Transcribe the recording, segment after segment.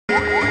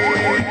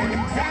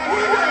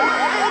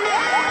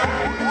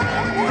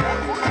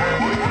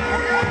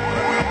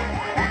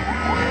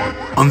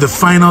On the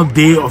final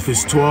day of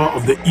his tour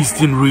of the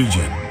Eastern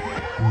region,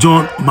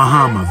 John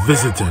Mahama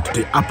visited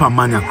the Upper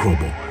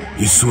Manyakrobo,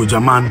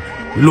 Isujaman,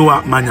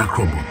 Lower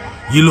Manyakrobo,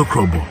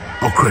 Yilokrobo,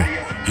 Okre,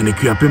 and the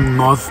Kuapim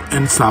North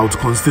and South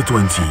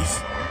constituencies.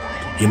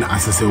 In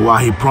Asesewa,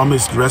 he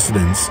promised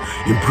residents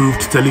improved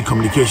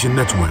telecommunication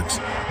networks,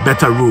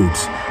 better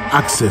roads,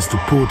 access to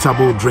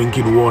potable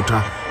drinking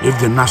water if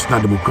the National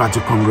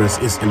Democratic Congress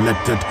is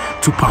elected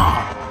to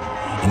power.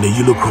 In the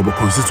Yilokrobo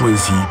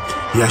constituency,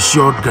 he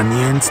assured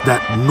Ghanaians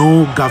that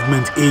no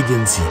government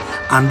agency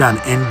under an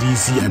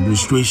NDC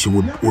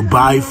administration would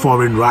buy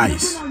foreign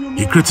rice.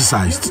 He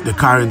criticized the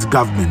current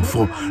government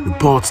for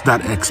reports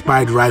that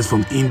expired rice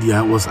from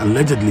India was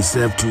allegedly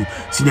served to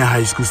senior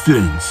high school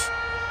students.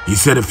 He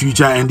said a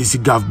future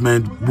NDC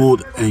government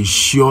would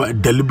ensure a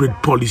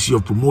deliberate policy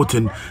of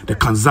promoting the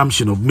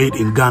consumption of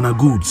made-in-Ghana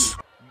goods.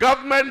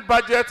 Government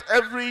budget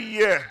every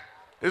year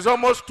is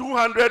almost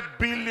 200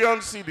 billion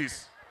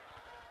cedis.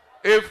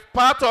 If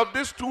part of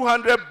this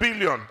 200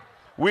 billion,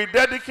 we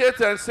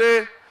dedicate and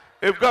say,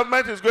 if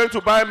government is going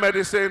to buy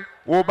medicine,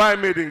 we'll buy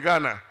made in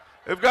Ghana.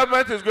 If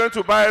government is going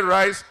to buy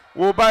rice,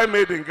 we'll buy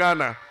made in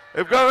Ghana.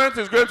 If government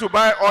is going to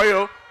buy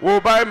oil,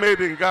 we'll buy made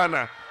in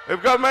Ghana.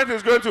 If government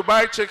is going to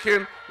buy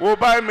chicken, we'll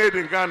buy made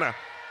in Ghana.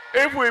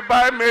 If we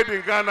buy made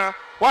in Ghana,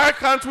 why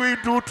can't we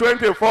do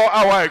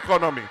 24-hour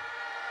economy?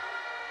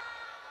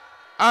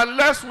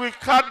 Unless we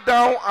cut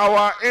down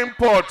our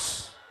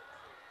imports,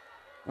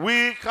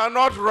 we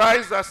cannot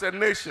rise as a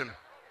nation.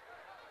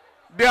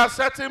 There are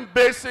certain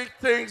basic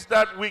things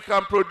that we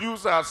can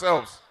produce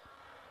ourselves,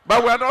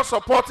 but we are not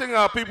supporting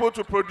our people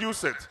to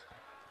produce it.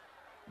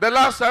 The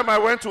last time I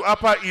went to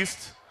Upper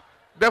East,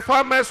 the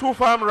farmers who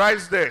farm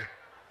rice there,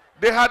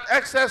 they had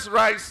excess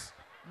rice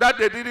that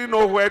they didn't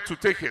know where to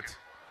take it.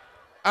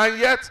 And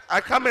yet,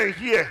 I come and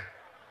hear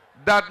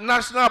that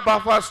National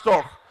Buffer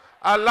Stock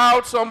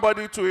allowed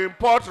somebody to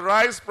import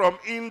rice from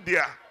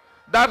India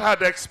that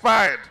had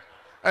expired.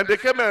 And they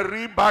came and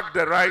rebagged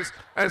the rice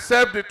and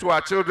served it to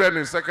our children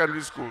in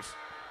secondary schools.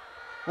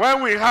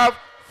 When we have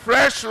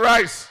fresh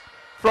rice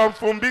from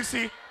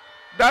Fumbisi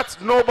that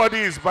nobody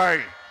is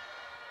buying.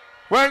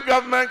 When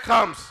government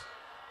comes,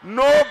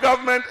 no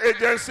government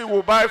agency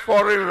will buy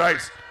foreign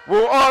rice.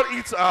 We'll all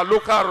eat our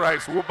local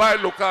rice. We'll buy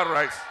local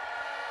rice.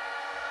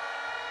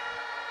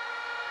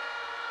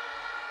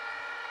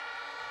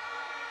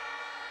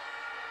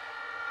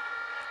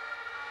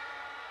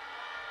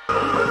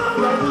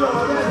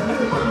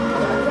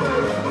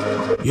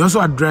 He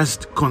also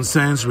addressed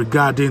concerns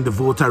regarding the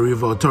Volta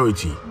River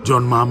Authority.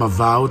 John Mahama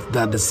vowed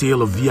that the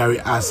sale of VRA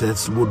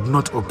assets would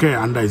not occur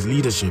under his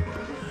leadership.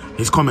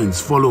 His comments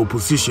follow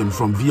opposition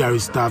from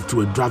VRA staff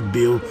to a draft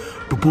bill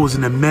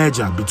proposing a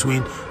merger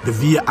between the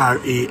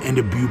VRA and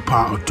the Bill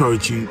Power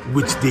Authority,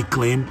 which they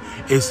claim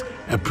is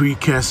a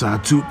precursor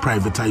to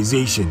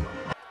privatization.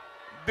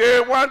 They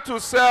want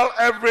to sell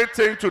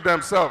everything to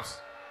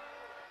themselves.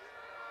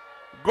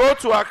 Go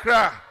to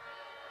Accra,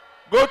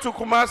 go to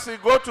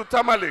Kumasi, go to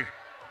Tamale.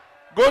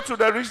 Go to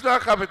the regional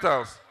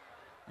capitals,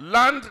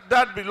 land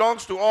that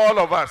belongs to all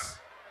of us,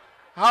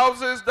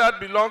 houses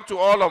that belong to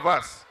all of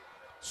us.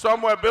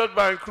 Some were built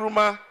by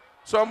Nkrumah,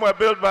 some were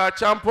built by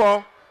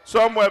Champo,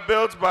 some were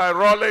built by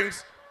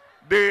Rawlings.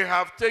 They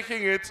have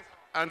taken it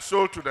and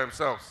sold to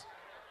themselves.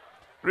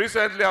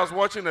 Recently, I was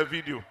watching a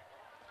video.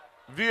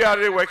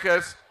 VRA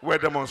workers were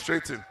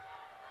demonstrating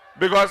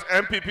because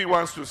MPP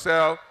wants to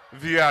sell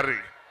VRA.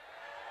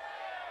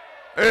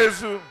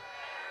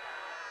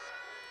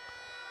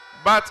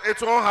 But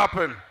it won't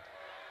happen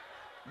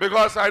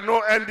because I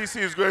know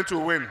NDC is going to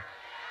win.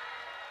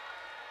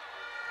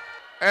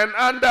 And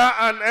under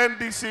an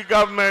NDC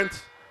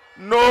government,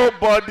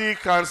 nobody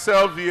can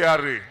sell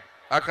VRA,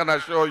 I can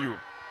assure you.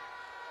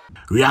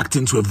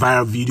 Reacting to a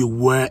viral video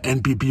where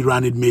NPP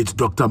running mate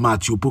Dr.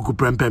 Matthew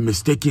Poku-Prempeh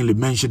mistakenly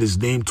mentioned his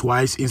name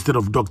twice instead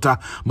of Dr.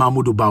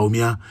 Mahmoud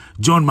Bawumia,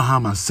 John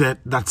Mahama said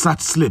that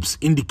such slips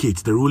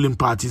indicate the ruling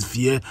party's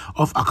fear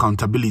of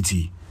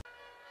accountability.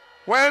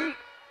 When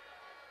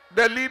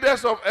the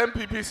leaders of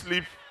MPP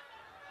sleep,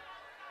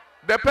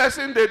 the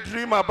person they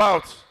dream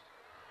about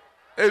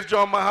is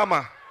John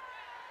Mahama.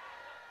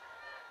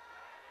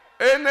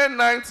 Any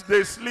night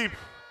they sleep,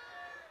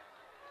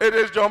 it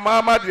is John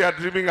Mahama they are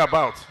dreaming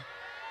about.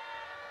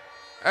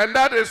 And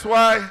that is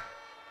why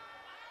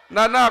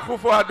Nana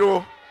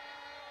Akufo-Addo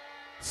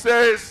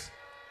says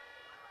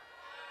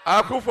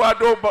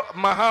Akufo-Addo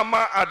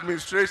Mahama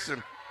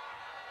administration.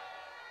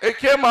 It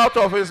came out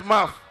of his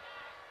mouth.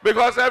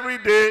 Because every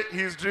day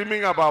he's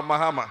dreaming about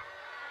Mahama.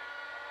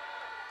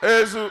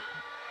 The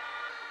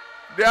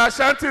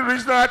Ashanti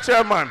regional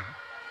chairman,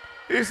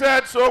 he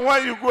said, so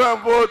when you go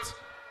and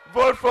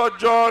vote for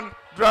John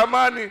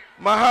Dramani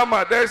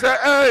Mahama. They say,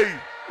 hey.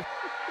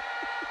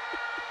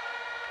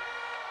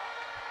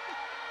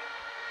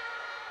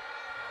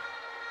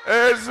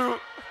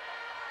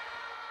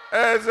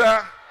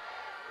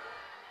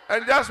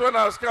 And just when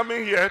I was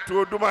coming here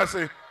to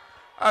Odumase,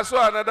 I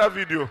saw another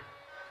video.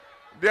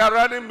 Their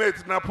running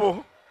mate,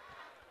 Napo,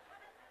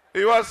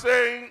 he was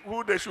saying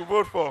who they should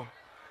vote for.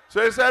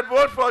 So he said,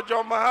 vote for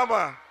John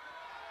Mahama.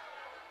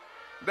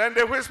 Then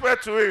they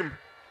whispered to him.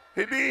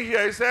 He didn't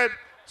hear. He said,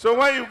 so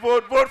when you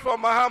vote for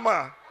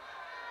Mahama.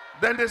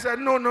 Then they said,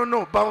 no,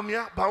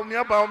 Baumia,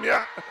 Baumia,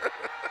 Baumia.